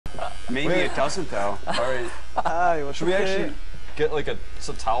Maybe it doesn't though. Alright. Should we actually get like a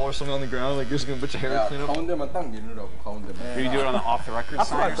towel or something on the ground? Like, you're just gonna put your hair clean up? 가운데만 딱 밀으라고, 가운데만. Maybe do it on the off the record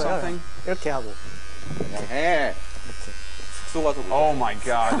sign or something. 이렇게 하고. 그냥 해. 숙소 가서 Oh my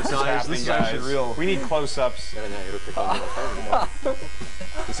God, this is happening, this is guys. actually real. We need close-ups. 그냥 이렇게 가운데만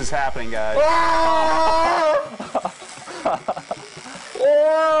This is happening, guys.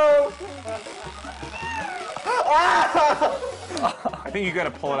 I think you got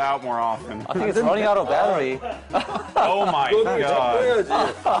to pull it out more often. I think it's running out of battery. Oh my God. 해야지.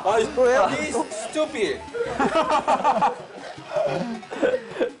 아, he's stupid.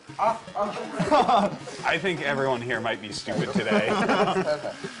 I think everyone here might be stupid today.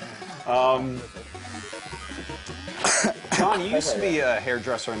 John, you used to be a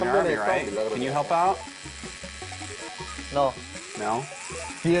hairdresser in the army, right? Can you help out? No. No?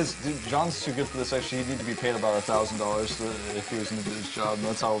 Dude, John's too good for this, actually. He'd need to be paid about $1,000 if he was gonna do his job, and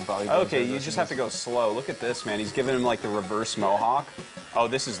that's how valuable. Okay, you just have to go slow. Look at this, man. He's giving him like the reverse mohawk. Oh,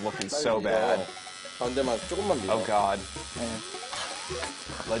 this is looking so bad. 가운데만 조금만 밀어. Oh God.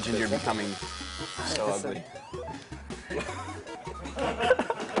 Legend, you're becoming so ugly.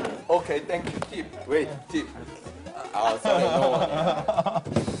 Okay, thank you. Tip. Wait, tip. Ah, sorry, no one.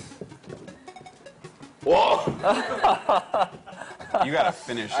 Whoa! You gotta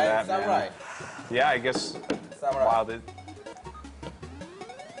finish that, man. Samurai. Yeah, I guess. Samurai. Wow,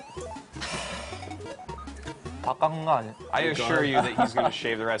 다 깎는 거 아니야? I assure you that he's gonna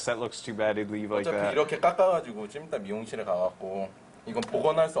shave the rest. That looks too bad to leave like 어차피 that. 이렇게 깎아가지고 좀 이따 미용실에 가갖고 이건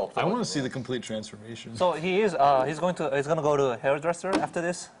복원할 수 없어. I want to see the complete transformation. So he's gonna go to a hairdresser after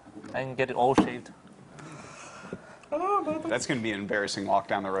this and get it all shaved. That's gonna be an embarrassing walk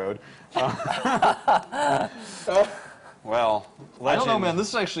down the road. Well, Legend. I don't know, man. This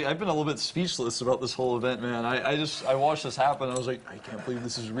is actually, I've been a little bit speechless about this whole event, man. I watched this happen, and I was like, I can't believe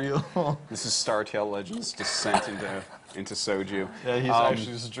this is real. This is Startail Legend's descent into soju. Yeah, he's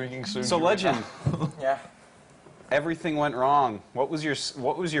actually just drinking soju. So Legend, Yeah. everything went wrong. What was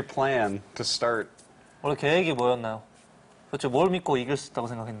your plan to start? 원래 계획이 뭐였나요? 도대체 뭘 믿고 이길 수 있다고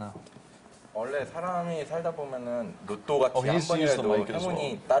생각했나요? 원래 사람이 살다 보면은 로또 같이 he 한 needs to use the 번이라도 mic as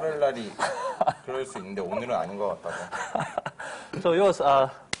행운이 따를 날이 그럴 수 있는데 오늘은 아닌 것 같다고. So he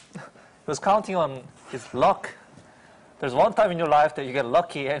was counting on his luck. There's one time in your life that you get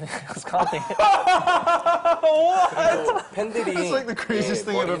lucky, and he was counting. 그리고 팬들이 That's like the craziest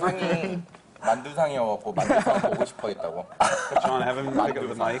thing I've ever 머리상이 만두상이어갖고 만두상 보고 싶어 했다고. John, have him pick up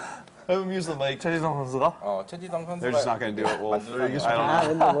the mic. Have him use the mic. 최지성 선수가? 최지성 선수가 They're just not gonna do it, Wolf. 만두상이 I don't know. 아,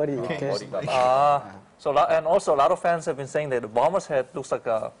 근데 머리 이렇게. 머리가 And also a lot of fans have been saying that the bomber's head looks like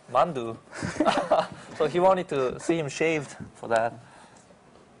a mandu. So he wanted to see him shaved for that.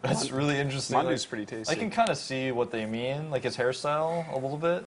 That's really interesting. Mandu's Like, pretty tasty. I can kind of see what they mean, like his hairstyle a little bit.